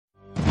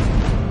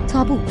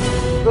تابو.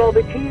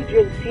 رابطه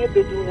جنسی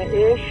بدون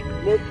عشق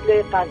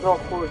مثل غذا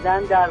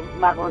خوردن در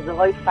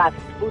مغازه‌های فست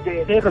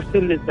فوده. حفظ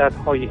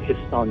لذت‌های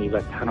حسانی و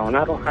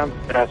تنانه رو هم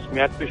به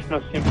رسمیت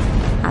بشناسیم.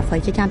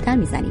 حرفایی که کمتر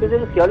میزنیم.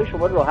 بذارید خیال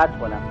شما راحت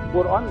کنم.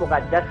 قرآن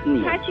مقدس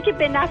نیست. هرچی که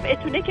به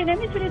نفعتونه که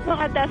نمیتونید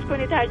مقدس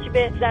کنید، هرچی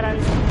به ضرر.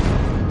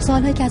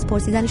 سوالهایی که از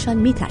پرسیدنشان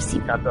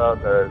میترسیم. چند تا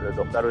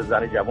دختر و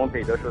زن جوان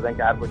پیدا شدن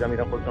که هر کجا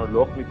میرن خودشون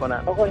رو لخت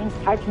میکنن. آقا این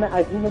حجم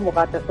عظیم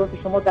مقدسات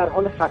شما در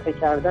حال خفه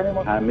کردن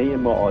ما. همه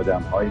ما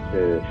آدم‌هایی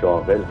که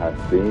شاغل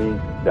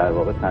هستیم در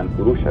واقع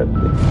تنفروش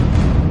هستیم.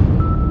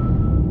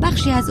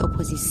 بخشی از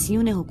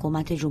اپوزیسیون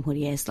حکومت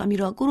جمهوری اسلامی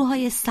را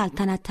گروه‌های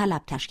سلطنت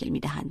طلب تشکیل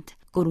می‌دهند.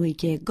 گروهی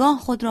که گاه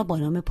خود را با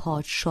نام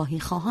پادشاهی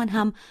خواهان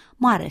هم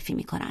معرفی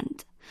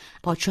می‌کنند.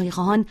 پادشاهی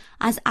خواهان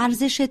از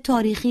ارزش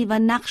تاریخی و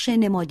نقش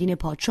نمادین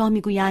پادشاه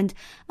میگویند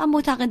و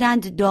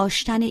معتقدند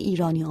داشتن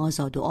ایرانی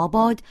آزاد و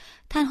آباد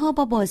تنها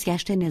با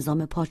بازگشت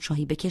نظام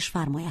پادشاهی به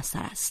کشور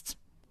میسر است.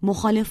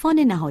 مخالفان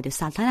نهاد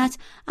سلطنت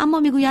اما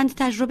میگویند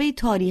تجربه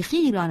تاریخی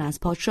ایران از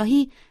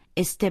پادشاهی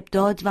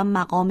استبداد و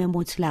مقام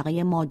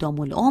مطلقه مادام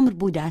العمر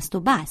بوده است و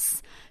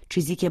بس،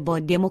 چیزی که با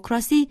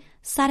دموکراسی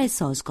سر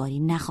سازگاری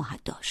نخواهد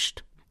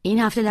داشت. این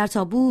هفته در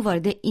تابو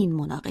وارد این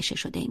مناقشه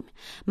شدیم.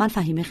 من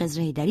فهیم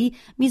خضرهیدری،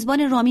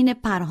 میزبان رامین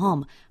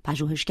پرهام،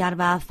 پژوهشگر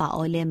و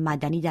فعال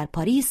مدنی در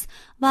پاریس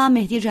و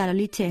مهدی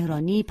جلالی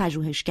تهرانی،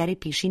 پژوهشگر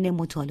پیشین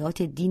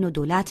مطالعات دین و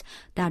دولت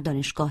در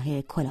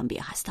دانشگاه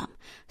کلمبیا هستم.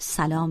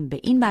 سلام به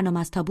این برنامه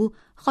از تابو،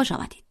 خوش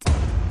آمدید.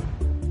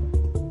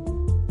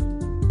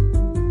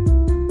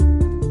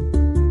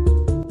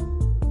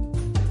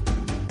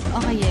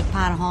 آقای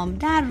پرهام،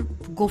 در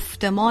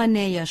گفتمان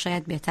یا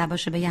شاید بهتر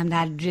باشه بگم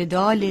در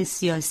جدال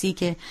سیاسی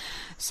که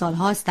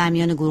سالهاست در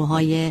میان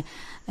گروه‌های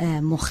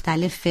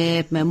مختلف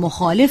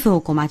مخالف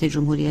حکومت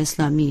جمهوری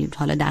اسلامی،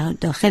 حالا در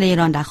داخل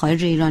ایران در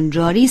خارج ایران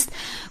جاری است،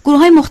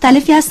 گروه‌های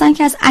مختلفی هستند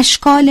که از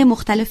اشکال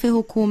مختلف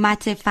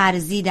حکومت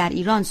فرضی در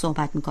ایران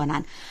صحبت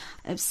می‌کنند.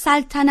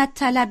 سلطنت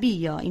طلبی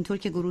یا اینطور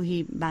که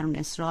گروهی بر اون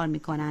اصرار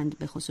می‌کنند،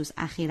 به خصوص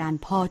اخیراً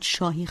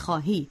پادشاهی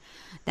خواهی،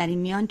 در این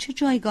میان چه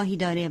جایگاهی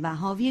داره و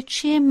حاوی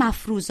چه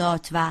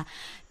مفروضات و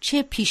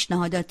چه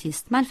پیشنهاداتی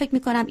است؟ من فکر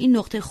می‌کنم این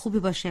نقطه خوبی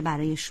باشه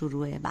برای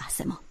شروع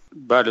بحث ما.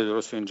 بله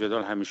درست، این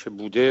جدال همیشه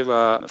بوده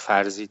و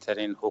فرضی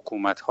ترین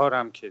حکومت ها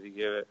هم که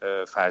دیگه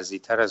فرضی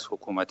تر از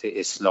حکومت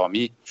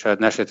اسلامی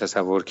شاید نشه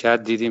تصور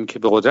کرد دیدیم که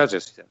به قدرت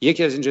رسیدن.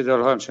 یکی از این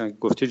جدال ها همچنان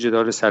گفتی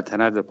جدال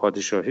سلطنت و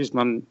پادشاهی است.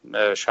 من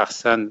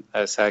شخصا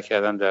سعی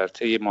کردم در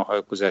طی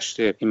ماه‌های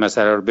گذشته این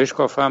مسئله رو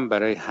بشکافم،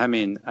 برای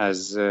همین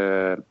از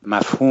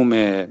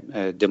مفهوم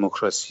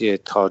دموکراسی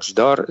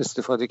تاجدار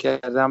استفاده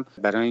کردم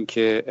برای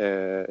اینکه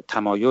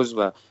تمایز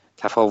و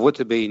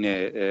تفاوت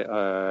بین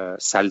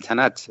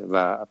سلطنت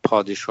و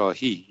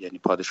پادشاهی، یعنی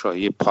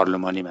پادشاهی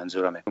پارلمانی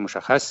منظورمه،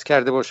 مشخص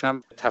کرده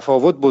باشم.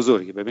 تفاوت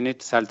بزرگی. ببینید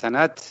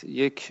سلطنت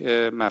یک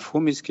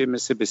مفهومی است که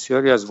مثل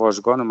بسیاری از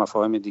واژگان و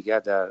مفاهیم دیگر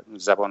در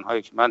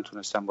زبان‌هایی که من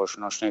تونستم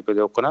باشون آشنایی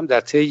پیدا کنم، در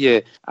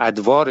طی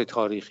ادوار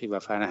تاریخی و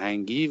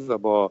فرهنگی و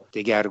با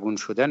دگرگون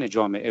شدن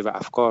جامعه و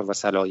افکار و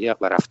سلایق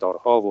و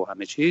رفتارها و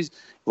همه چیز،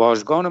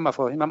 واژگان و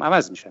مفاهیم هم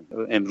عوض میشن.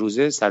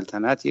 امروزه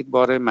سلطنت یک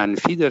بار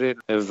منفی داره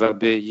و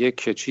به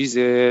یک چیز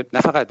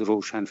نه فقط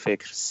روشن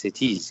فکر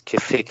ستیز که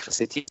فکر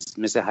ستیز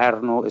مثل هر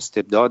نوع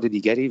استبداد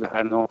دیگری و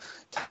هر نوع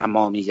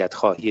تمامیت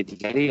خواهی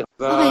دیگری.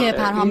 آقای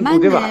پرهام،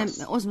 من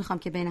عذر میخوام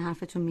که بین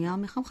حرفتون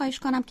میخوام خواهش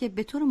کنم که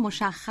به طور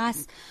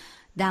مشخص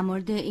در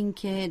مورد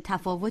اینکه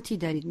تفاوتی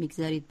دارید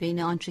میگذارید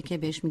بین آنچه که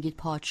بهش میگید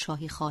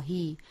پادشاهی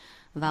خواهی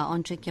و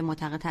آنچه که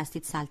معتقد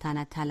هستید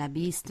سلطنت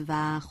طلبی است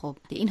و خب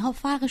اینها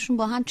فرقشون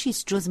با هم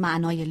چیست؟ جز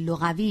معنای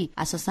لغوی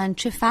اساساً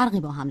چه فرقی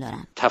با هم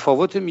دارن؟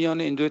 تفاوت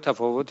میان این دو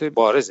تفاوت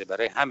بارزه.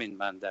 برای همین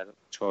من در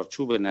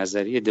چارچوب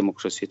نظریه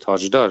دموکراسی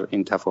تاجدار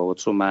این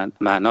تفاوت رو من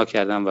معنا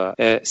کردم و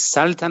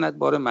سلطنت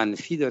بار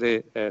منفی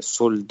داره،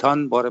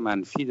 سلطان بار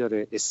منفی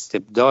داره،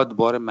 استبداد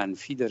بار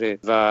منفی داره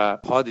و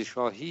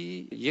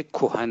پادشاهی یک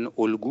کهن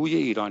الگوی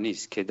ایرانی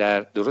است که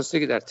درسته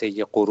که در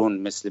طی قرون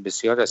مثل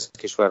بسیار از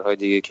کشورهای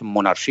دیگه که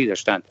مونارشی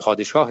داشتن،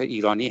 پادشاه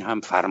ایرانی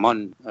هم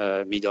فرمان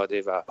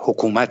میداده و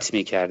حکومت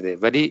میکرده،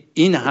 ولی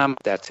این هم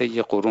در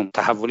طی قرون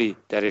تحولی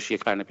درش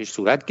یک قرن پیش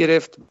صورت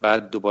گرفت،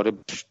 بعد دوباره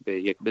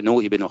به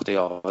نوعی به نقطه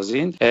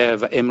آغازین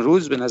و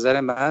امروز به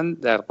نظر من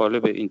در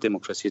قالب این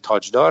دموکراسی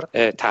تاجدار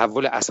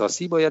تحول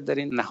اساسی باید در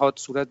این نهاد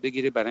صورت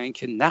بگیره، برای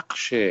اینکه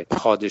نقش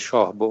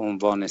پادشاه به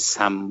عنوان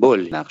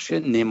سمبل نقش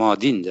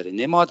نمادین داره.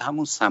 نماد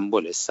همون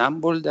سمبل.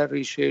 سمبل در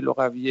ریشه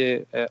لغوی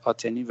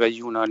آتنی و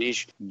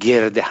یونانیش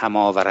گرد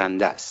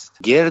هماورنده است.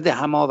 گرد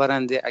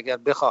هماورنده اگر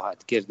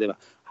بخواهد گرد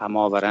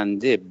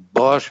هماورنده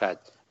باشد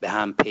به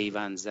هم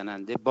پیوند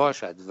زننده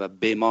باشد و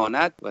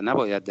بماند و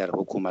نباید در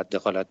حکومت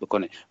دخالت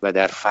بکنه و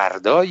در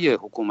فردای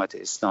حکومت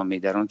اسلامی،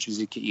 در اون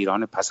چیزی که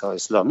ایران پسا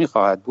اسلامی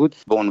خواهد بود،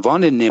 به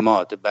عنوان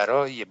نماد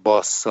برای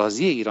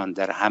بازسازی ایران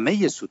در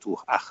همه سطوح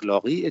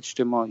اخلاقی،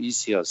 اجتماعی،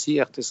 سیاسی،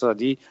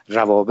 اقتصادی،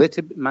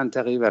 روابط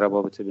منطقه‌ای و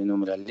روابط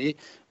بین‌المللی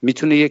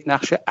میتونه یک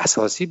نقش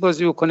اساسی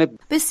بازی بکنه.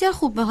 بسیار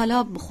خوب.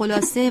 حالا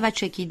خلاصه و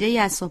چکیده‌ای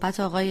از صحبت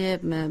آقای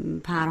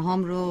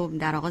پرهام رو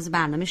در آغاز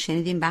برنامه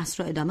شنیدیم،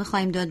 بحث رو ادامه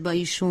خواهیم داد با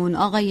ایشون.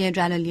 آقای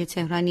جلالی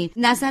تهرانی،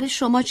 نظر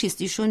شما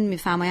چیست؟ ایشون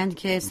میفرمایند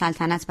که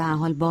سلطنت به هر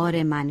حال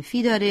بار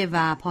منفی داره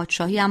و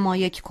پادشاهی اما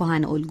یک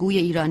کهن الگوی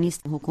ایرانی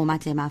است،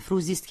 حکومت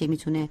مفروضی است که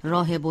میتونه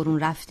راه برون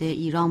رفته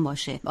ایران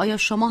باشه. آیا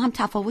شما هم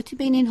تفاوتی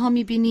بین اینها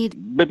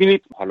میبینید؟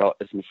 ببینید، حالا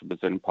اسمشو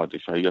بذاریم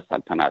پادشاهی یا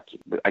سلطنت،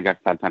 اگر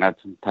سلطنت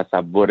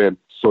تصور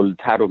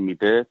سلطه رو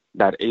میده،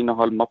 در این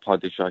حال ما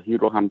پادشاهی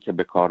رو هم که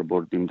به کار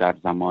بردیم در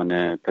زمان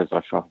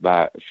رضاشاه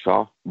و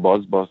شاه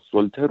باز با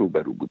سلطه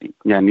روبرو بودیم.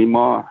 یعنی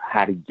ما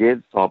هرگز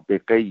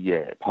سابقه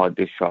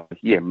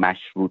پادشاهی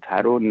مشروطه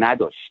رو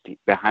نداشتیم.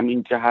 به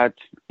همین جهت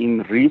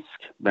این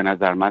ریسک به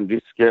نظر من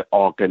ریسک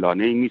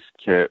عاقلانه ای نیست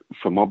که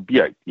شما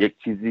بیاید یک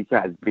چیزی که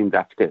از بین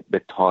رفته،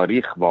 به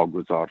تاریخ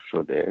واگذار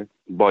شده،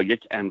 با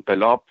یک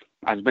انقلاب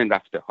از بین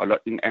رفته. حالا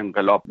این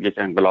انقلاب یک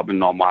انقلاب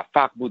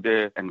ناموفق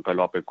بوده،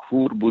 انقلاب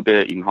کور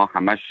بوده، اینها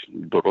همش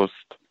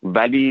درست،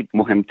 ولی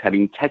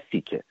مهمترین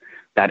کسی که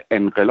در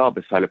انقلاب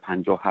سال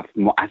 57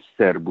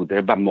 مؤثر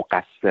بوده و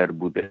مقصر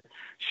بوده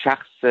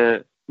شخص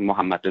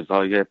محمد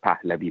رضای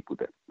پهلوی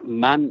بوده.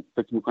 من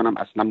فکر میکنم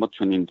اصلا ما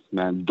چنین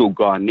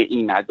دوگانه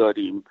ای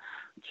نداریم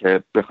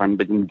که بخوایم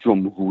بگیم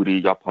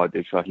جمهوری یا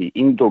پادشاهی.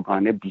 این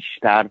دوگانه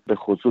بیشتر به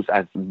خصوص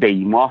از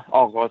دیماه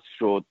آغاز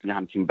شد. یه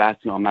همچین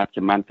بحثی آمد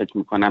که من فکر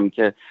میکنم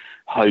که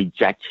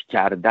هایجک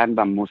کردن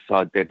و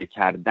مصادره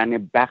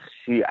کردن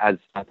بخشی از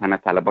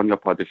سلطنت طلبان یا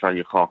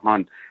پادشاهی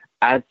خواهان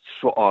از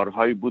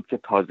شعارهایی بود که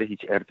تازه هیچ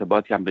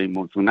ارتباطی هم به این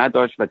موضوع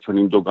نداشت و چون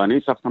این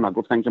دوگانه‌ای ساختن و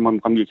گفتن که ما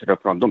میخوایم یک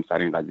رفراندوم سر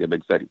این قضیه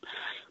بگذاریم.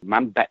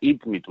 من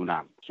بعید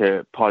میدونم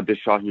که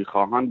پادشاهی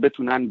خواهان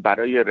بتونن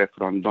برای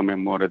رفراندوم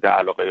مورد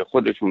علاقه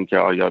خودشون که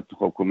آیا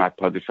حکومت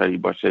پادشاهی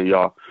باشه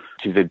یا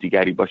چیز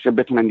دیگری باشه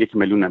بتونن 1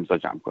 میلیون امضا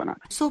جمع کنن.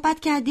 صحبت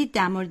کردید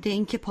در مورد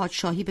اینکه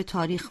پادشاهی به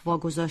تاریخ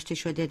واگذاشته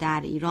شده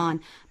در ایران.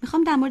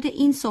 میخوام در مورد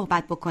این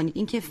صحبت بکنید،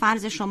 اینکه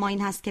فرض شما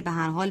این هست که به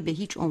هر حال به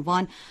هیچ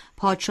عنوان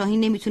پادشاهی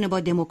نمیتونه با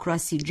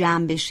دموکراسی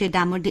جمع بشه.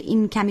 در مورد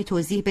این کمی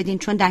توضیح بدین،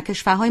 چون در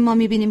کشورهای ما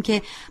میبینیم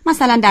که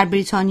مثلا در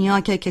بریتانیا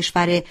که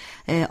کشور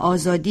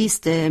آزادی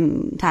است،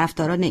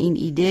 طرفداران این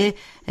ایده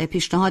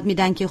پیشنهاد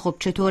میدن که خب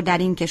چطور در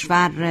این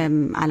کشور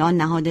الان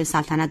نهاد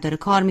سلطنت داره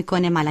کار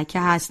میکنه، ملکه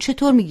هست،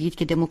 چطور میگید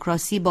که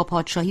دموکراسی با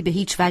پادشاهی به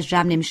هیچ وجه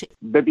جمع نمیشه؟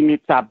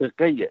 ببینید،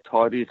 سابقه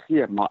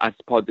تاریخی ما از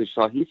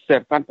پادشاهی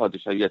صرفا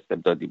پادشاهی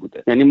استبدادی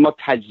بوده. یعنی ما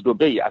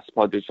تجربه ای از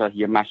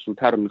پادشاهی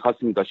مشروطه رو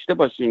میخواستیم داشته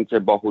باشیم که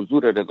با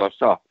حضور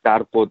رضاشاه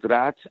در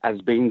قدرت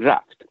از بین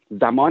رفت.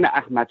 زمان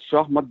احمد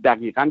شاه ما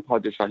دقیقاً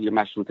پادشاهی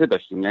مشروطه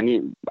داشتیم.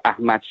 یعنی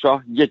احمد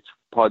شاه یک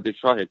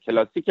پادشاه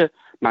کلاسیک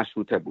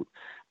مشروطه بود،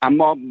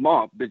 اما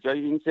ما به جای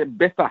اینکه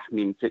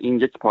بفهمیم که این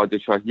یک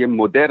پادشاهی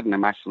مدرن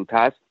مشروطه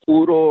است،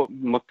 او رو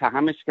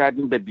متهمش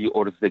کردیم به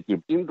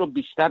بی‌عرضگی. این رو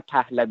بیشتر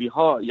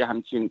پهلوی‌ها یا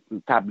همچین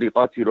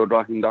تبلیغاتی رو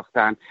راه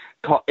انداختن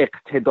تا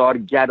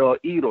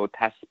اقتدارگرایی رو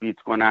تثبیت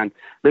کنن.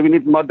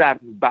 ببینید، ما در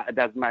بعد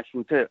از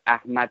مشروطه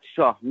احمد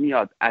شاه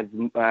میاد از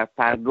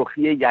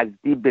فرخی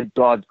یزدی به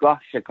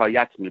دادگاه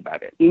شکایت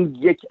میبره. این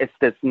یک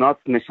استثناء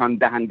نشان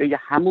دهنده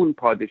همون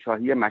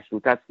پادشاهی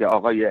مشروطه است که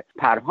آقای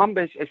پرهام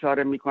بهش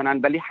اشاره میکنن،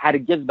 ولی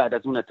هرگز بعد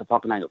از اون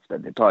اتفاق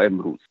نیفتاده تا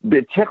امروز.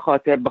 به چه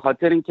خاطر؟ به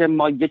خاطر اینکه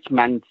ما یک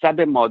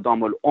منصب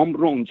مادام العمر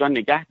رو اونجا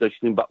نگه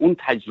داشتیم و اون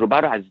تجربه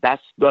رو از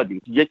دست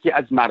دادیم. یکی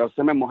از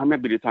مراسم مهم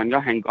بریتانیا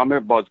هنگام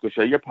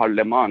بازگشایی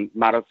پارلمان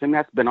مراسمی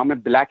است به نام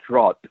بلک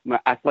راد،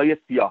 عصای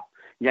سیاه.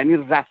 یعنی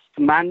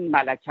رسما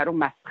ملکه رو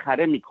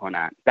مسخره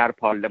میکنن در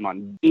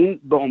پارلمان. این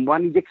به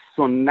عنوان یک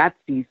سنت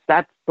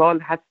 300 سال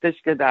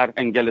هستش که در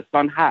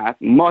انگلستان هست.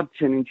 ما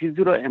چنین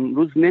چیزی رو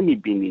امروز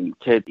نمیبینیم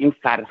که این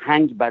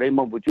فرهنگ برای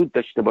ما وجود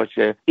داشته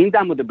باشه. این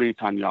در مورد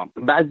بریتانیا.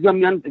 بعضیا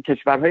میان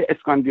کشورهای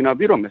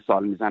اسکاندیناوی رو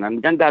مثال میزنن،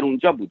 میگن در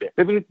اونجا بوده.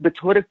 ببینید، به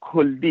طور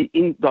کلی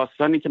این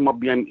داستانی که ما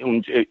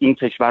بیایم این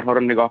کشورها رو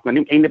نگاه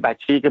کنیم، عین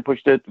بچه‌ای که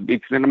پشت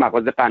ویترین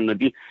مغازه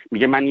قنادی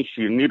میگه من این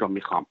شیرینی رو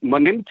میخوام. ما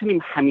نمیتونیم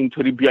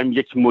همینطوری بیایم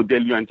یک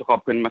مدل رو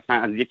انتخاب کنیم مثلا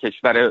از یک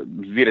کشور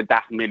زیر 10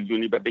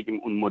 میلیونی و بگیم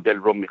اون مدل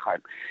رو میخوایم.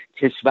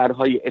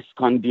 کشورهای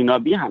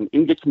اسکاندیناوی هم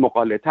این یک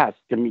مغالطه است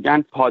که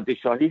میگن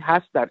پادشاهی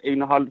هست در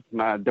این حال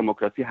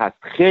دموکراسی هست.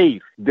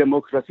 خیر،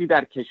 دموکراسی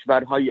در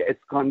کشورهای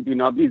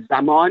اسکاندیناوی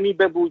زمانی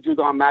به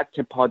وجود آمد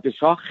که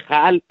پادشاه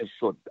خلق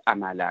شد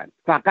عملاً.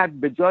 فقط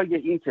به جای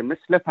این که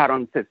مثل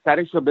فرانسه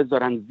سرشو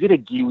بذارن زیر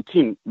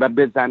گیوتین و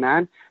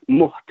بزنن،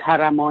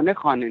 محترمانه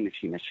خانه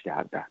نشینش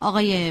کردن.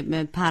 آقای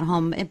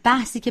پرهام،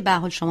 بحثی که به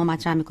حال شما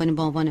مطرح میکنید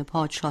به عنوان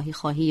پادشاهی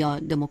خواهی یا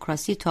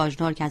دموکراسی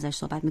تاجدار که ازش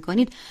صحبت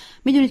میکنید،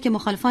 میدونید که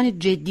مخالفان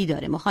جدی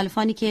داره،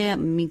 مخالفانی که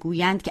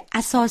میگویند که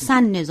اساساً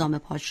نظام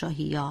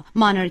پادشاهی یا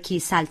مانارکی،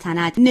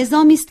 سلطنت،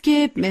 نظامی است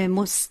که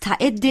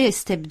مستعد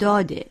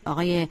استبداده.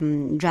 آقای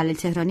جلال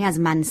تهرانی از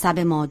منصب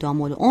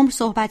مادام العمر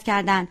صحبت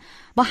کردن.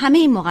 با همه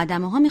این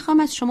مقدمه ها میخوام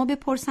از شما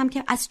بپرسم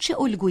که از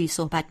چه الگویی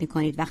صحبت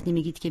میکنید وقتی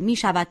میگید که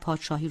میشود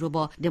پادشاهی رو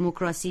با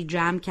دموکراسی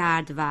جمع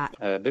کرد؟ و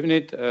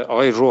ببینید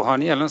آقای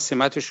روحانی الان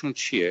سمتشون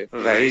چیه؟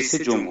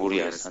 رئیس جمهوری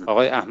هستن.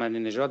 آقای احمدی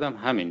نژاد هم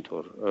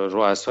همینطور.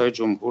 رؤسای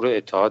جمهور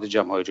اتحاد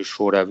جماهیر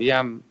شوروی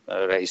هم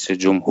رئیس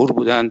جمهور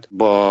بودند.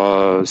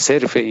 با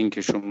صرف این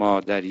که شما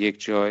در یک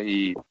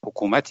جایی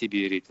حکومتی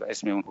بیارید و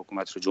اسم اون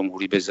حکومت رو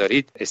جمهوری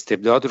بذارید،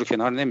 استبداد رو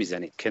کنار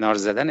نمیزنید. کنار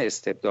زدن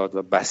استبداد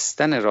و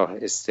بستن راه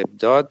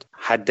استبداد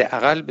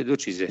حداقل به دو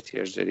چیز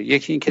احتیاج داره.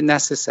 یکی این که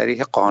نص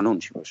صریح قانون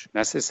چی باشه.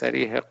 نص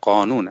صریح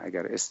قانون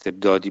اگر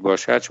استبدادی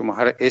باشد، شما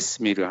هر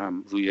اسمی رو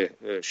هم روی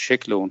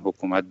شکل اون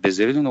حکومت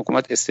بذارید، اون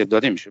حکومت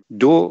استبدادی میشه.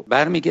 دو،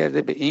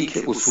 برمیگرده به این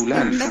که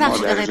اصولا شما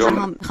در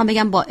جامعه، میخوام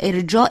بگم با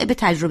ارجاع به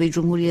تجربه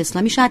جمهوری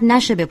اسلامی شاید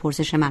نشه به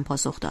پرسش من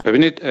پاسخ داد.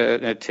 ببینید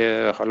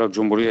حالا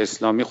جمهوری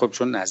اسلامی خب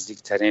چون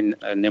نزدیکترین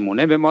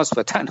نمونه به ماست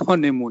و تنها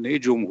نمونه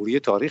جمهوری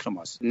تاریخ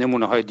ماست.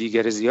 نمونه های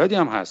دیگر زیادی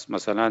هم هست.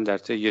 مثلا در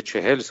طی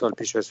 40 سال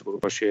پیش از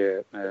فروپاشی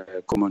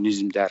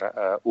کمونیسم در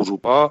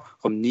اروپا،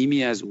 خب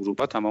نیمی از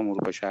اروپا، تمام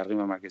اروپا شرقی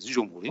و مرکزی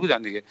جمهوری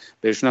بودن دیگه.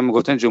 بهشون هم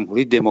میگفتن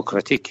جمهوری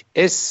دموکراتیک.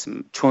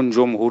 اسم چون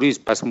جمهوری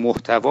است، پس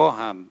محتوا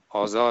هم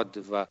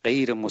آزاد و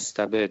غیر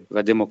مستبد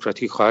و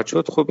دموکراتیک خواهد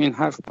شد. خب این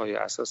حرف پای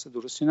اساس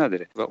درستی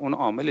نداره. و اون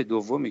عامل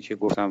دومی که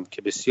گفتم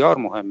که بسیار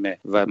مهمه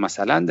و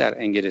مثلا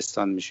در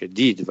انگلستان میشه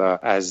دید و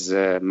از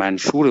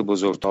منشور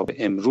بزرگ تا به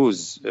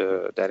امروز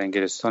در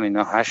انگلستان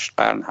اینا 8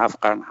 قرن 7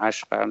 قرن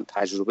 8 قرن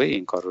تجربه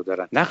این کار رو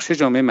دارن. نقش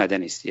جامعه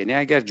مدنی است. یعنی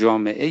اگر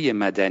جامعه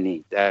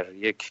مدنی در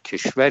یک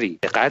کشوری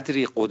به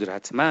قدری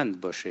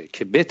قدرتمند باشه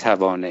که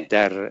بتوانه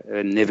در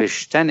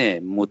نوشتن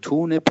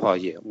متون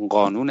پایه، اون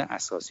قانون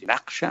اساسی،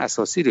 نقش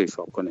اساسی رو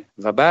ایفا کنه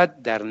و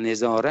بعد در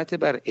نظارت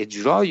بر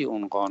اجرای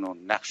اون قانون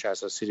نقش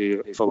اساسی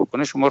رو ایفا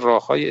بکنه، شما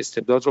راههای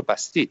استبداد رو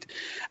بستید.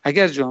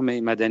 اگر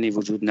جامعه مدنی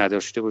وجود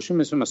نداشته باشه،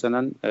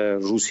 مثلا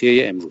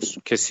روسیه امروز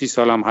که 30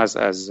 سال هم هست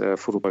از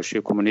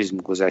فروپاشی کمونیسم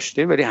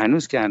گذشته، ولی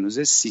هنوز که هنوز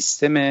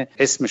سیستم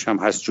اسمش هم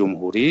هست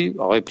جمهوری،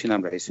 آقای پوتین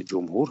هم رئیس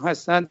جمهور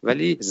هستند،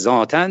 ولی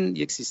ذاتاً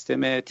یک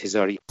سیستم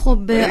تزاری.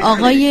 خب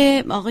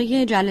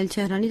آقای جلال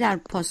تهرانی در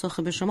پاسخ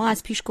به شما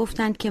از پیش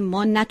گفتند که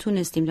ما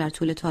نتونستیم در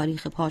طول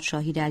تاریخ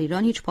پادشاهی در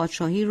ایران هیچ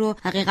پادشاهی رو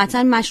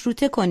حقیقتاً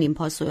مشروطه کنیم.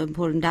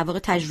 در واقع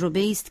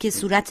تجربه است که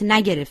صورت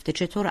نگرفته.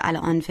 چطور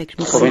الان فکر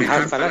می‌کنید؟ خب این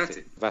حرف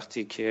غلطه.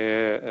 وقتی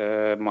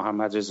که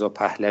محمد رضا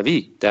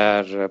پهلوی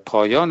در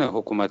پایان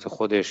حکومت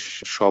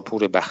خودش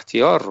شاپور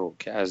بختیار رو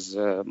که از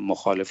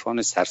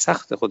مخالفان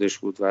سرسخت خودش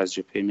بود و از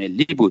جبهه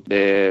ملی بود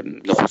به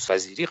نخست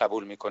وزیری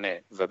قبول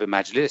میکنه و به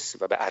مجلس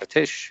و به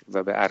ارتش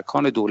و به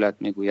ارکان دولت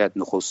میگوید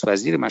نخست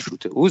وزیر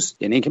مشروطه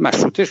اوست، یعنی اینکه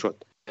مشروطه شد.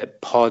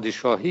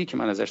 پادشاهی که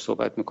من ازش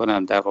صحبت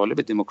میکنم در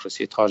قالب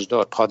دموکراسی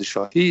تاجدار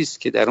پادشاهی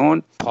است که در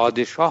اون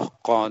پادشاه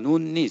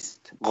قانون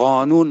نیست،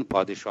 قانون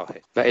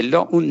پادشاهه. و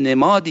الا اون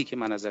نمادی که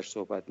من ازش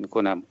صحبت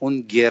میکنم،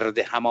 اون گرد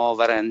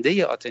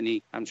هماورنده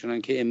آتنی،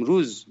 همچنان که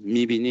امروز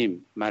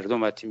میبینیم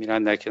مردم وقتی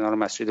میرن در کنار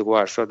مسجد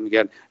گوهرشاد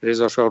میگن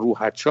رضا شاه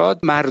روحت شاد،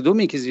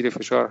 مردمی که زیر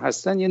فشار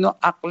هستن یه نوع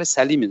عقل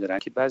سلیمی دارن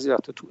که بعضی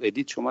وقتا تو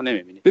ادیت شما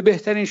نمیبینید. به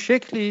بهترین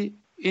شکلی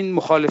این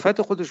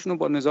مخالفت خودشونو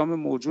با نظام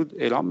موجود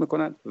اعلام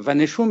میکنن و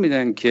نشون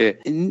میدن که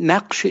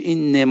نقش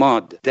این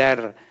نماد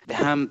در به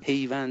هم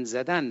پیوند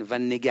زدن و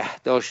نگه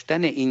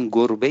داشتن این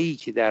گربه‌ای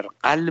که در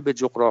قلب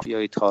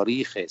جغرافیای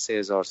تاریخ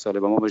 3000 ساله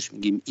و ما بهش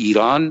میگیم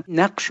ایران،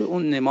 نقش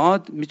اون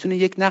نماد میتونه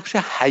یک نقش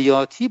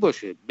حیاتی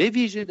باشه، به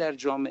ویژه در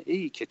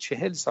جامعه‌ای که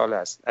 40 سال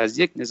است از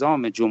یک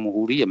نظام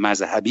جمهوری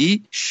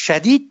مذهبی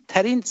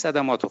شدیدترین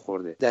صدمات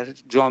خورده، در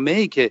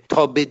جامعه‌ای که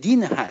تا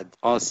بدین حد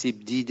آسیب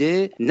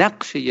دیده.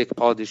 نقش یک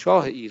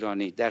پادشاه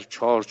ایرانی در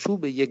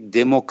چارچوب یک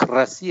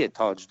دموکراسی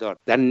تاجدار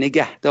در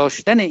نگه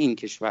داشتن این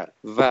کشور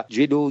و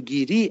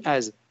جلوگیری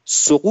از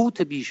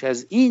سقوط بیش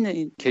از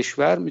این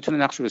کشور میتونه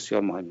نقش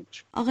بسیار مهمی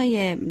باشه.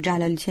 آقای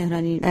جلالی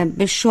تهرانی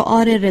به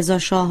شعار رضا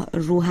شاه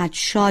روحت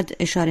شاد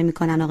اشاره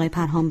میکنن. آقای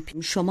پرهام،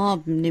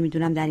 شما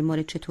نمیدونم در این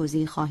مورد چه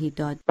توضیحی خواهید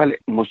داد؟ بله،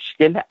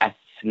 مشکل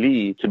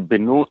اصلی که به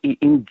نوعی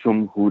این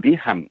جمهوری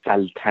هم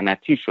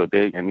سلطنتی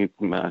شده، یعنی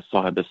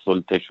صاحب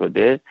سلطه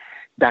شده،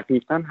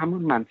 دقیقاً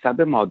همون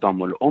منصب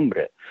مادام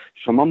العمره.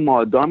 شما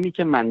مادامی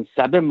که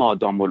منصب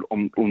مادام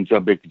العمر اونجا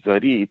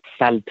بگذارید،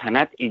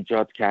 سلطنت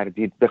ایجاد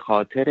کردید به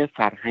خاطر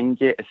فرهنگ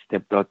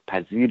استبداد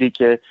پذیری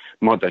که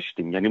ما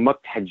داشتیم. یعنی ما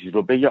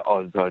تجربه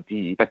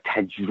آزادی و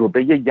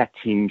تجربه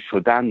یتیم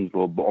شدن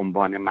رو به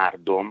عنوان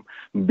مردم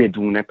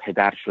بدون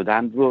پدر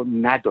شدن رو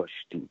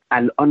نداشتیم.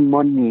 الان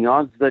ما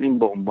نیاز داریم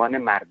به عنوان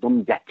مردم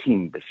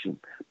یتیم بشیم،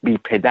 بی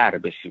پدر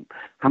بشیم.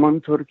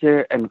 همانطور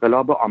که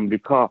انقلاب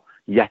آمریکا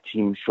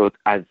یتیم شد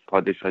از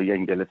پادشاهی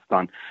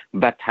انگلستان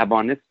و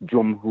توانست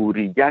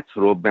جمهوریت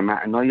رو به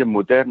معنای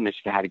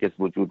مدرنش که هرگز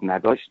وجود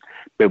نداشت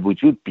به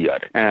وجود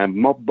بیاره.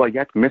 ما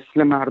باید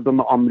مثل مردم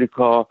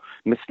آمریکا،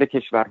 مثل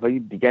کشورهای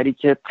دیگری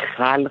که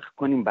خلق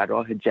کنیم و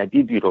راه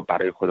جدیدی رو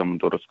برای خودمون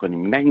درست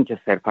کنیم، نه اینکه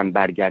صرفاً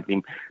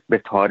برگردیم به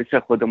تاریخ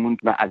خودمون.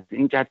 و از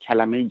این جهت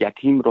کلمه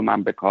یتیم رو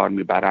من به کار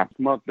میبرم.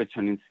 ما به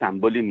چنین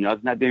سمبولی نیاز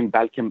نداریم،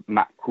 بلکه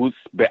معکوس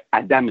به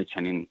عدم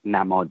چنین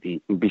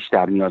نمادی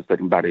بیشتر نیاز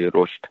داریم برای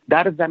رشد.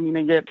 در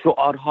زمینه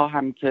شعارها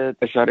هم که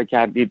اشاره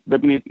کردید،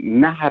 ببینید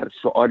نه هر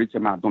شعاری که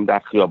مردم در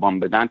خیابان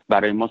بدن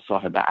برای ما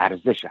صاحب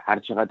ارزشه، هر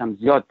چقدر هم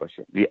زیاد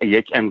باشه.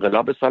 یک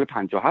انقلاب سال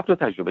 57 رو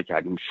تجربه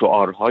کردیم،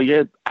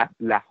 شعارهای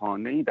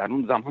ابلهانه‌ای در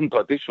اون زمان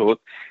داده شد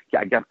که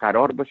اگر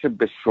قرار باشه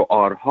به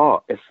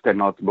شعارها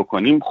استناد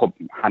بکنیم، خب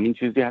همین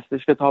چیزی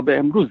هستش که تا به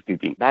امروز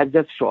دیدیم. بعضی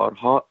از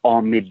شعارها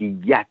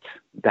عاملیت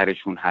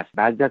درشون هست،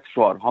 بعضی از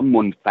شعارها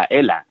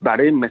منفعلن.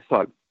 برای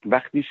مثال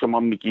وقتی شما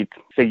میگید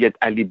سید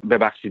علی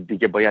ببخشید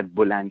دیگه باید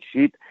بلند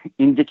شید،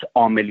 این یک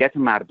عاملیت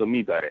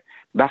مردمی داره.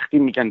 وقتی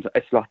میگن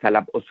اصلاح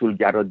طلب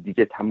اصولگرا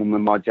دیگه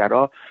تموم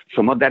ماجرا،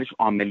 شما درش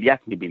عاملیت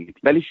میبینید.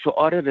 ولی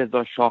شعار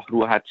رضا شاه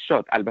روحت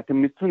شاد، البته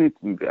میتونید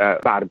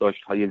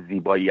برداشت های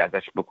زیبایی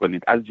ازش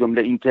بکنید، از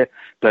جمله اینکه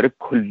داره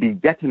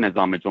کلیت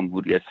نظام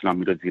جمهوری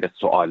اسلامی رو زیر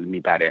سوال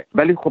میبره.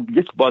 ولی خب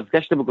یک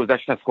بازگشت به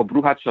گذشته است. خب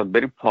روحت شاد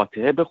بریم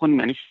فاتحه بخونیم،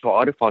 یعنی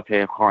شعار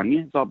فاتحه خوانی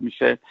حساب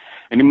میشه.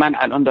 یعنی من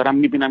الان دارم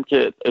میبینم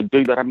که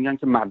ادعایی دارم میگن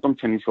که مردم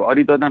چنین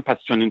شعاری دادن پس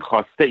چنین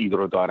خواسته ای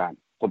رو دارن.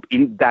 خب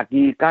این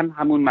دقیقاً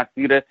همون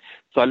مسیر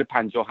سال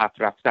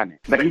 57 رفتنه.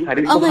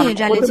 آقای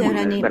جلیل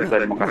تهرانی،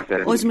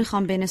 عذر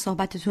میخوام بین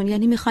صحبتتون،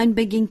 یعنی میخواین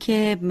بگین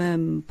که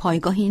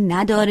پایگاهی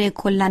نداره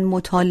کلا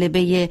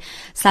مطالبه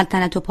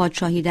سلطنت و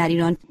پادشاهی در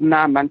ایران؟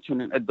 نه، من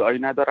چنین ادعایی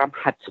ندارم.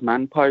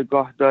 حتما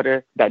پایگاه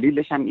داره.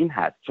 دلیلش هم این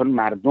هست چون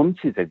مردم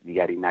چیز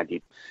دیگری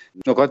ندید.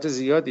 نکات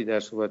زیادی در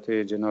صحبت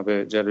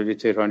جناب جلیل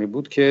تهرانی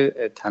بود که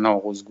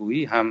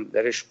تناقض‌گویی هم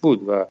درش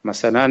بود و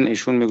مثلا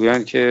ایشون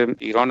میگویند که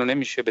ایران رو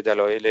نمیشه به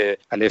دلایل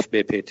الف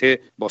ب پ ت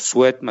با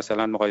سوئد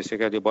مثلا مقایسه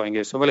کرد با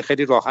انگلستان، ولی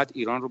خیلی راحت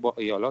ایران رو با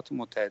ایالات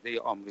متحده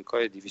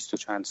آمریکای 200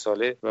 چند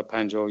ساله و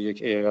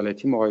 51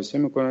 ایالتی مقایسه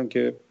میکنن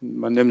که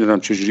من نمیدونم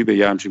چجوری به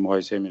یه همچین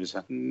مقایسه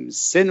میرسن.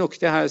 سه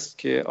نکته هست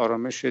که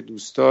آرامش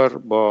دوستدار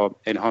با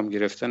الهام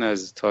گرفتن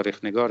از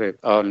تاریخ نگار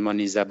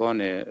آلمانی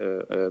زبان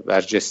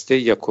برجسته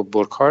یاکوب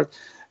بورکهارت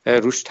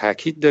روش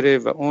تاکید داره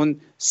و اون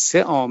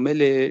سه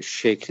عامل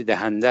شکل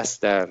دهنده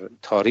است در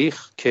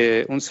تاریخ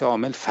که اون سه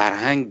عامل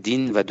فرهنگ،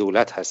 دین و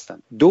دولت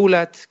هستند.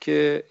 دولت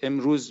که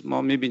امروز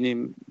ما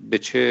میبینیم به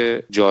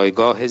چه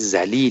جایگاه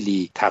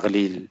ذلیلی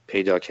تقلیل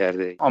پیدا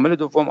کرده. عامل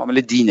دوم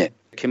عامل دینه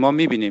که ما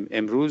میبینیم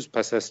امروز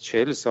پس از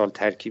 40 سال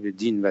ترکیب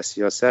دین و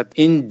سیاست،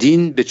 این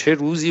دین به چه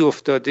روزی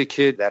افتاده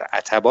که در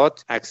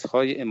عتبات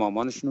عکس‌های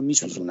امامانشون رو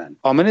میسوزونن.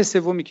 عامل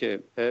سومی که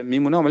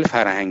میمونه عامل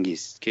فرهنگی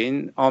است که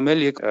این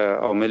عامل یک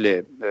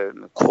عامل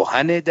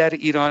کهن در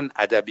ایران،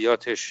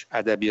 ادبیاتش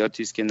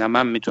ادبیاتی است که نه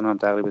من میتونم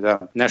تقریبا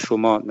بدم، نه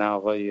شما، نه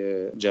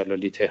آقای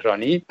جلالی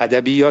تهرانی.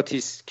 ادبیاتی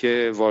است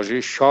که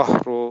واژه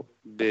شاه رو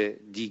به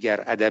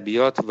دیگر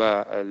ادبیات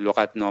و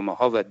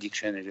لغتنامه‌ها و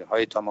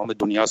دیکشنری‌های تمام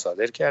دنیا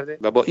صادر کرده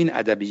و با این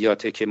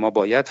ادبیاته که ما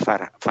باید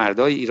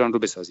فردای ایران رو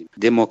بسازیم.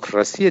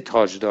 دموکراسی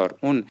تاجدار،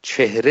 اون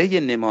چهره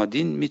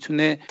نمادین،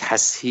 میتونه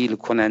تسهیل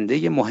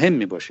کننده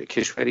مهمی باشه.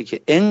 کشوری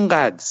که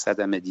انقدر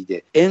صدمه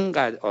دیده،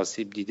 انقدر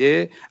آسیب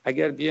دیده،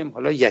 اگر بیم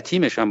حالا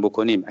یتیمش هم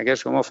بکنیم، اگر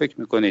شما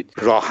فکر میکنید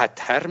راحت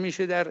تر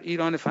میشه در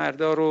ایران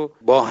فردا رو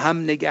با هم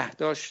نگه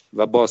داشت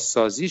و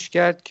بازسازیش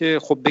کرد، که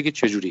خب بگید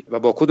چجوری و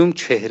با کدوم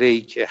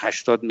چهره‌ای که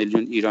 80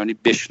 میلیون ایرانی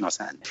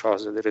بشناسند.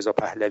 شاهزاده رضا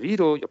پهلوی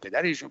رو یا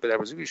پدرشون،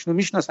 پدربزرگشون رو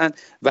میشناسند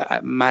و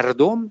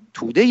مردم،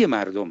 توده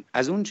مردم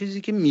از اون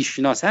چیزی که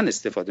میشناسن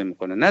استفاده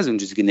میکنن، نه از اون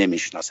چیزی که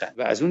نمیشناسن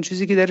و از اون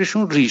چیزی که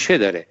درشون ریشه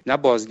داره. نه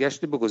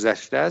بازگشت به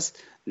گذشته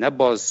است، نه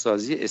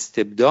بازسازی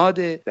استبداد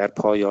در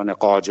پایان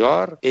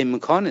قاجار.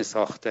 امکان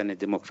ساختن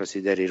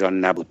دموکراسی در ایران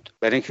نبود،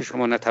 برای اینکه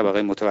شما نه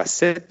طبقه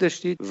متوسط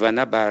داشتید و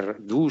نه بر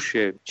دوش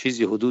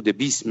چیزی حدود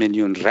 20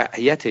 میلیون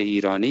رعیت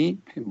ایرانی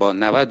با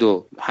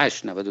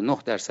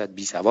 98-99%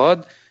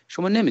 بیسواد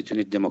شما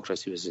نمیتونید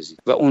دموکراسی بسازید.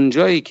 و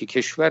اونجایی که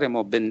کشور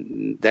ما به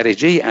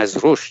درجه از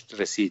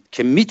رشد رسید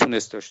که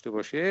میتونست داشته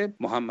باشه،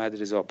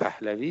 محمد رضا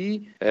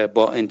پهلوی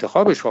با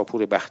انتخاب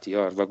شاپور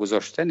بختیار و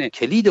گذاشتن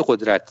کلید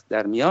قدرت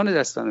در میان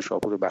دستان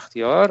شاپور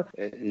بختیار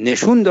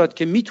نشون داد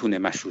که میتونه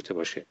مشروطه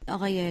باشه.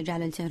 آقای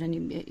جلیل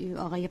تهرانی،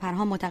 آقای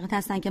پرهام معتقد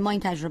هستن که ما این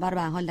تجربه رو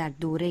به هر حال در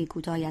دوره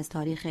کوتاهی از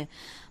تاریخ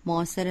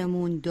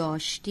معاصرمون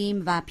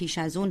داشتیم و پیش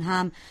از اون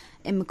هم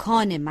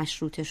امکان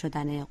مشروطه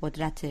شدن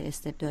قدرت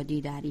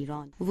استبدادی در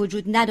ایران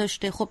وجود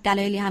نداشته. خب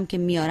دلایلی هم که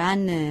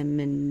میارن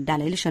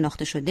دلایل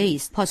شناخته شده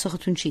است.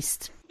 پاسختون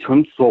چیست؟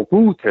 چون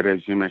سقوط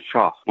رژیم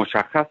شاه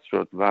مشخص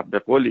شد و به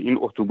قول این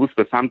اتوبوس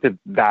به سمت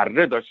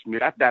دره داشت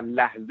میرفت، در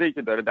لحظه‌ای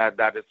که داره در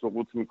دره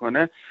سقوط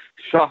میکنه،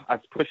 شاه از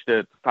پشت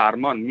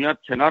فرمان میاد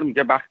کنار،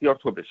 میگه بختیار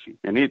تو بشین.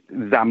 یعنی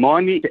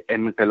زمانی که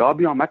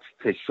انقلابی آمد،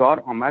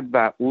 فشار آمد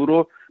و او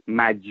رو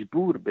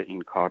مجبور به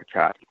این کار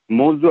کرد.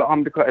 موضوع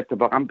آمریکا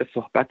اتفاقا به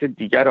صحبت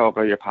دیگر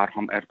آقای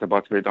پرهام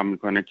ارتباط پیدا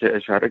میکنه که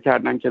اشاره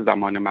کردن که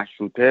زمان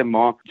مشروطه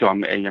ما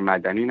جامعه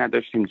مدنی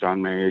نداشتیم،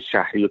 جامعه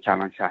شهری و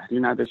کلان شهری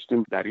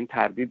نداشتیم. در این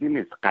تردیدی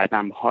نیست.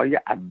 قدم‌های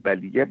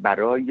اولیه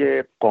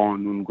برای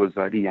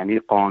قانونگذاری، یعنی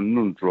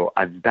قانون رو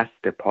از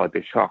دست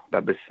پادشاه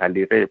و به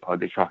سلیقه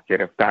پادشاه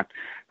گرفتن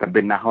و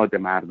به نهاد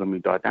مردمی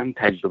دادن،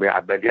 تجربه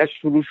اولیه‌اش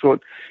شروع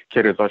شد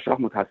که رضا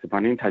شاه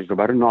متاسفانه این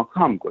تجربه رو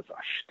ناکام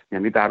گذاشت.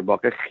 یعنی در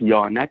واقع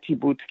خیانتی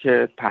بود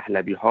که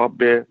پهلوی‌ها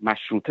به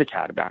مشروطه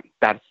کردن.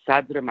 در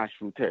صدر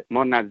مشروطه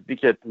ما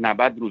نزدیک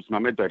 90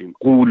 روزنامه داریم.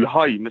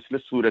 غول‌هایی مثل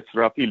سور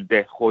اسرافیل،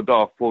 ده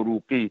خدا،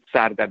 فروغی،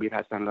 سردبیر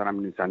هستن دارم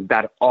می‌نویسن.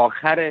 در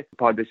آخر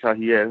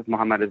پادشاهی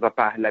محمد رضا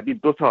پهلوی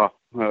 2 تا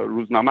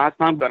روزنامه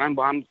هستن دارن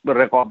با هم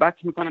رقابت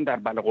میکنن در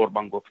بله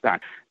قربان گفتن.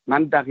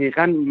 من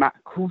دقیقاً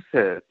معکوس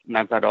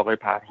نظر آقای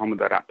پرهام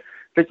دارم.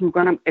 فکر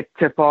میکنم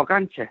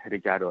اتفاقاً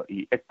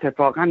چهره‌گرایی،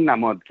 اتفاقاً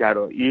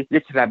نمادگرایی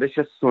یک روش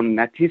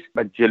سنتی است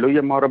و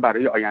جلوی ما رو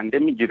برای آینده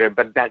میگیره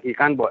و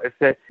دقیقاً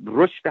باعث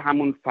رشد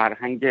همون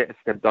فرهنگ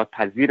استبداد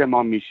پذیر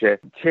ما میشه.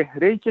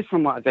 چهره‌ای که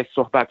شما ازش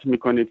صحبت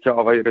میکنید که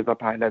آقای رضا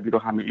پهلوی رو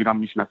همه ایران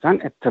میشناسن،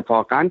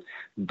 اتفاقاً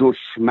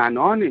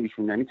دشمنان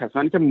ایشون، یعنی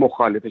کسانی که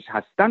مخالفش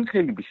هستن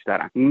خیلی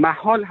بیشترن.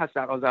 محال هست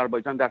در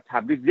آذربایجان در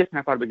تبریز یک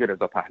نفر بگه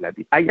رضا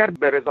پهلوی. اگر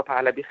به رضا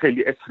پهلوی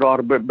خیلی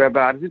اصرار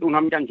بورزید اونا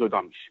میگن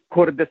جدا میشه.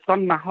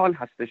 کردستان محال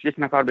هستش یک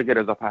نفر بگه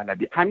رضا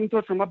پهلوی.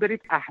 همینطور شما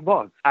برید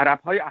اهواز،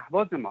 عرب‌های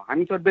اهواز ما،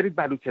 همینطور برید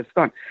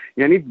بلوچستان.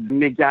 یعنی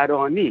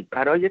نگرانی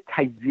برای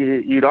تجزیه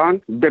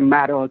ایران به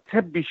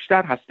مراتب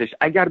بیشتر هستش.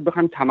 اگر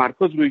بخوایم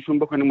تمرکز رویشون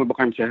بکنیم و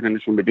بخوایم چهره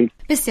نشون بدیم.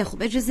 بسیار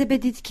خوب. اجازه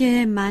بدید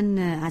که من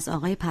از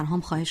آقای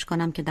پرهام خواهش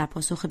کنم که در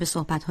پاسخ به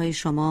صحبت‌های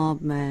شما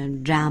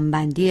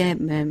جمع‌بندی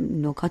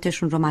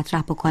نکاتشون رو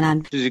مطرح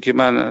بکنن. چیزی که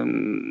من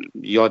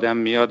یادم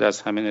میاد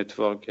از همین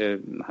اتفاق که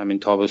همین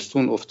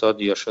تابستون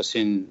افتاد، یا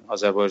شاسین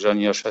آذربایجان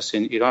یا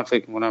شاسین ایران،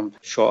 فکر می‌کنم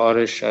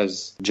شعارش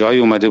از جای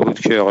اومده بود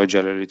که آقای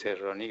جلالی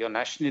تهرانی یا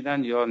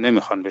نشنیدن یا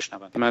نمیخوان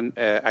بشنون. من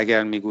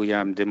اگر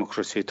میگویم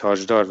دموکراسی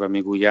تاجدار و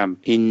میگویم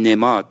این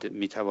نماد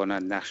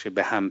میتواند نقش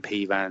به هم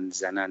پیوند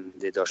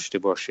زننده داشته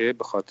باشه،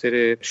 به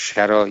خاطر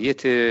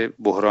شرایط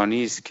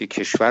بحرانی است که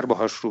کشور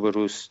باهاش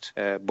روبروست.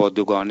 با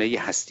دوگانه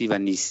هستی و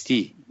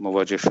نیستی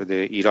مواجه شده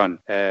ایران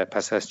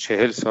پس از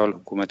 40 سال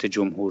حکومت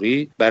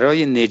جمهوری.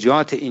 برای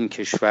نجات این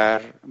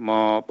کشور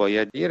ما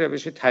باید یه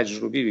روش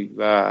تجربی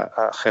و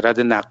خرد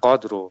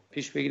نقاد رو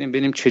پیش بگیریم،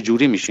 ببینیم چه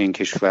جوری میشه این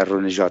کشور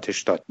رو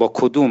نجاتش داد، با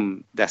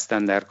کدوم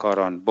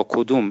دستاندرکاران، با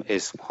کدوم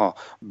اسمها،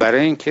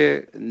 برای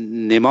اینکه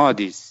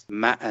نمادی است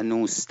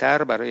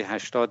مأنوس‌تر برای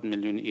 80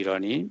 میلیون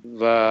ایرانی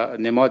و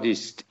نمادی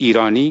است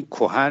ایرانی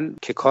کهن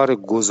که کار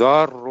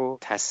گذار رو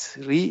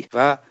تسریع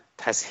و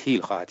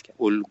تسهیل خواهد کرد.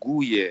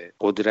 الگوی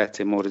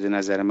قدرت مورد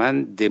نظر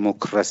من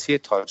دموکراسی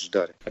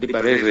تاجداره، ولی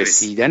برای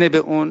رسیدن به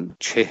اون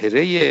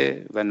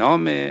چهره و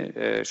نام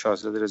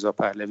شاهزاده رضا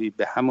پهلوی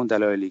به همون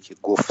دلایلی که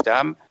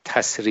گفتم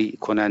تسریع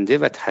کننده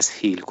و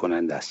تسهیل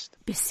کننده است.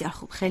 بسیار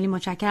خوب، خیلی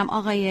متشکرم.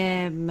 آقای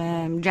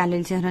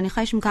جلالی تهرانی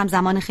خواهش میکنم،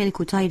 زمان خیلی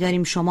کوتاهی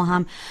داریم، شما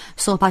هم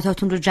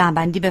صحبتاتون رو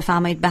جمع‌بندی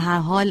بفرمایید. به هر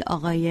حال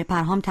آقای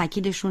پرهام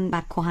تاکیدشون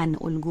بر کهن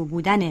الگو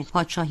بودن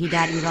پادشاهی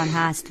در ایران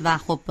هست و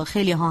خب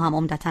خیلی ها هم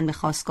عمدتاً به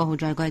خاستگاه و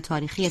جایگاه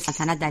تاریخی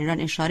سلطنت در ایران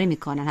اشاره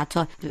میکنن. حتی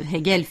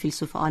هگل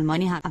فیلسوف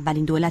آلمانی هم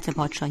اولین دولت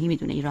پادشاهی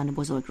میدونه ایران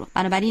بزرگ رو.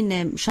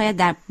 بنابراین شاید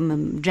در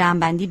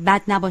جمع‌بندی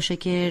بد نباشه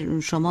که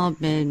شما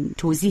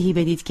توضیحی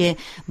بدید که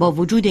با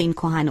وجود این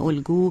کهن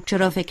الگو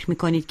چرا فکر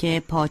میکنید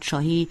که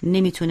پادشاهی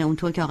نمیتونه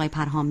اونطور که آقای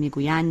پرهام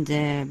میگویند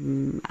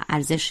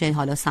ارزش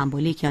حالا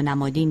سمبولیک یا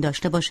نمادین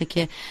داشته باشه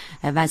که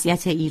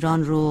وضعیت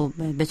ایران رو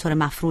به طور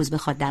مفروض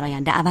بخواد در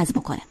آینده عوض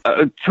بکنه.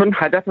 چون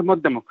هدف ما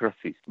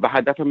دموکراسی است و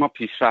هدف ما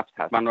پیشرفت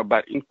هست،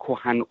 بنابراین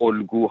کهن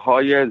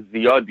الگوهای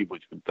زیادی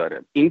وجود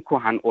داره. این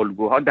کهن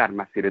الگوها در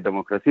مسیر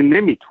دموکراسی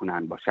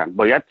نمیتونن باشن،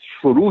 باید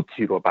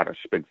شروطی رو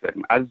براش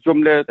بگذاریم، از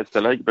جمله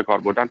اصطلاحی که به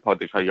کار بردن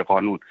پادشاهی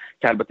قانون،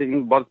 که البته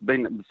این باز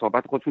بین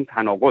صحبت خودشون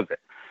تناقضه.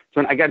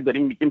 چون اگر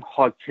داریم میگیم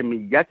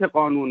حاکمیت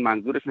قانون،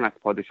 منظورشون از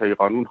پادشاهی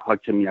قانون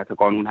حاکمیت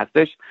قانون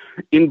هستش.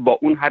 این با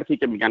اون حرفی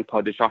که میگن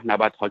پادشاه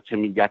نباید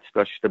حاکمیت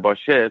داشته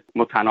باشه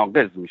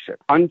متناقض میشه.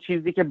 آن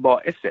چیزی که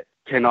باعث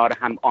کنار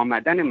هم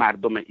آمدن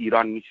مردم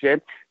ایران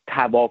میشه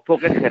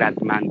توافق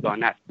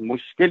خردمندانه است.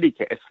 مشکلی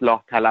که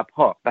اصلاح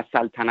طلبها و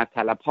سلطنت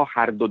طلبها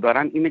هر دو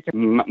دارن اینه که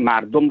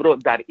مردم رو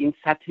در این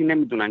سطحی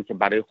نمیدونن که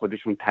برای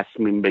خودشون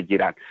تصمیم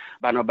بگیرن.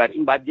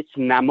 بنابراین باید یک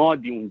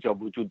نمادی اونجا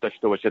وجود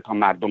داشته باشه تا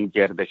مردم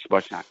گردش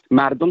باشن.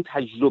 مردم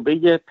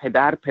تجربه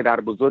پدر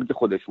بزرگ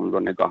خودشون رو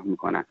نگاه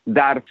میکنن.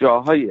 در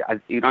جاهایی از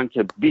ایران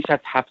که بیش از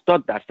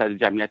 70%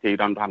 جمعیت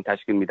ایران رو هم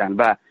تشکیل میدن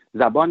و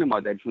زبان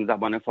مادریشون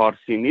زبان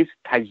فارسی نیست،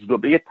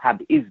 تجربه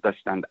تبعیض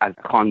داشتند از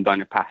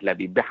خاندان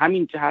پهلوی. به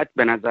همین جهت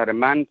به نظر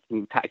من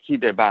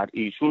تأکید بر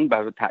ایشون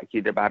و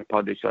تأکید بر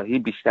پادشاهی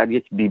بیشتر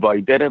یک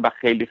دیوایدره و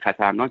خیلی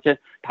خطرناک،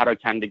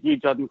 پراکندگی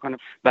ایجاد میکنه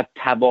و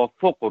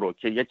توافق رو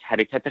که یک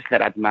حرکت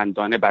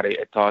خردمندانه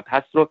برای اتحاد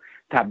هست رو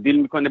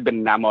تبدیل میکنه به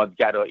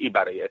نمادگرایی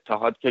برای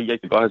اتحاد که یک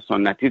نگاه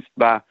سنتی است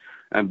و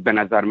به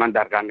نظر من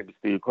در قرن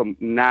 21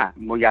 نه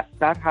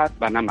میسر هست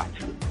و نه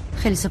مطلوب.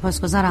 خیلی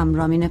سپاسگزارم.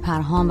 رامین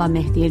پرهام و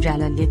مهدی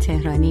جلالی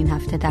تهرانی این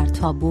هفته در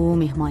تابو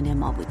میهمان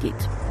ما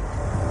بودید.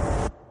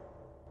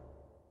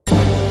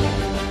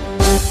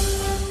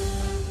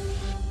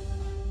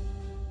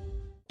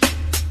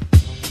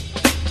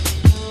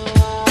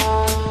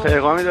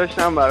 پیغامی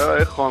داشتم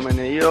برای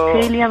خامنه‌ای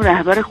و خیلی هم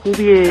رهبر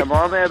خوبیه.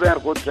 تمام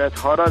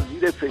ابرقدرت‌ها را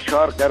زیر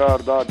فشار قرار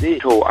داده،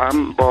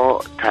 توأم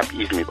با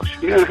تبعیض میباشه.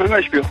 این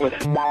همش بیخوده.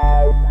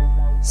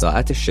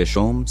 ساعت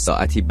ششم،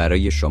 ساعتی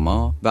برای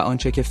شما و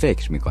آنچه که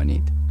فکر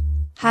می‌کنید.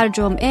 هر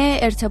جمعه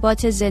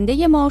ارتباط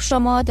زنده ما و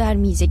شما در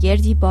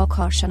میزگردی با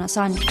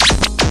کارشناسان.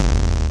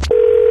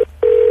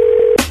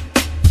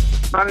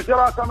 منیجر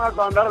هستم از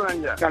بندر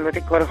منجر. البته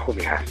کار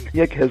خوبی هست.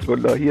 یک حزب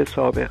اللهی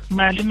سابق.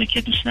 معلومه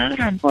که دوست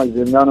ندارن.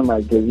 زندان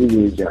مرکزی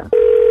بیرجن.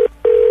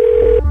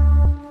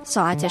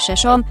 ساعت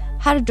ششم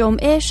هر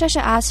جمعه 6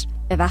 عصر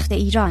به وقت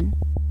ایران.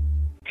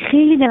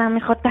 خیلی دلم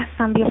میخواد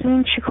دستم بیاد.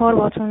 این چی کار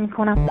باهاتون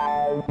میکنم؟